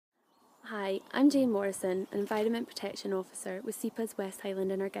Hi, I'm Jane Morrison, an Environment Protection Officer with SEPA's West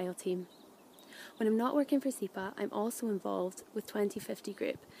Highland and Argyll team. When I'm not working for SEPA, I'm also involved with 2050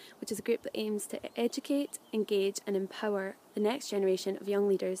 Group, which is a group that aims to educate, engage and empower the next generation of young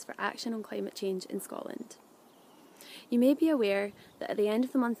leaders for action on climate change in Scotland. You may be aware that at the end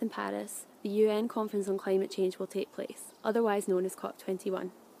of the month in Paris, the UN Conference on Climate Change will take place, otherwise known as COP21.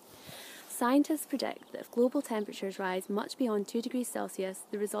 Scientists predict that if global temperatures rise much beyond 2 degrees Celsius,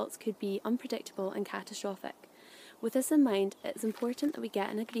 the results could be unpredictable and catastrophic. With this in mind, it is important that we get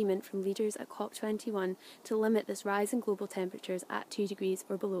an agreement from leaders at COP21 to limit this rise in global temperatures at 2 degrees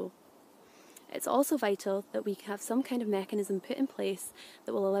or below. It's also vital that we have some kind of mechanism put in place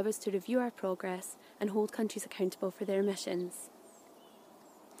that will allow us to review our progress and hold countries accountable for their emissions.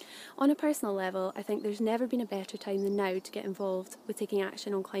 On a personal level, I think there's never been a better time than now to get involved with taking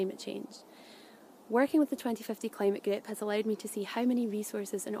action on climate change. Working with the 2050 Climate Group has allowed me to see how many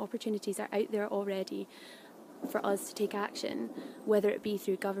resources and opportunities are out there already for us to take action, whether it be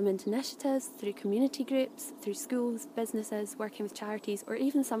through government initiatives, through community groups, through schools, businesses, working with charities, or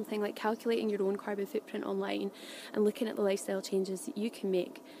even something like calculating your own carbon footprint online and looking at the lifestyle changes that you can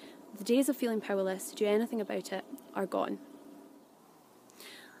make. The days of feeling powerless to do anything about it are gone.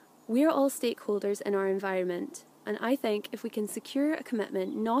 We are all stakeholders in our environment, and I think if we can secure a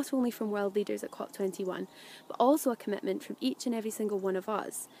commitment not only from world leaders at COP21, but also a commitment from each and every single one of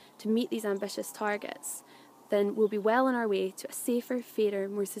us to meet these ambitious targets, then we'll be well on our way to a safer, fairer,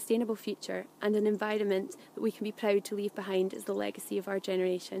 more sustainable future and an environment that we can be proud to leave behind as the legacy of our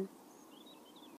generation.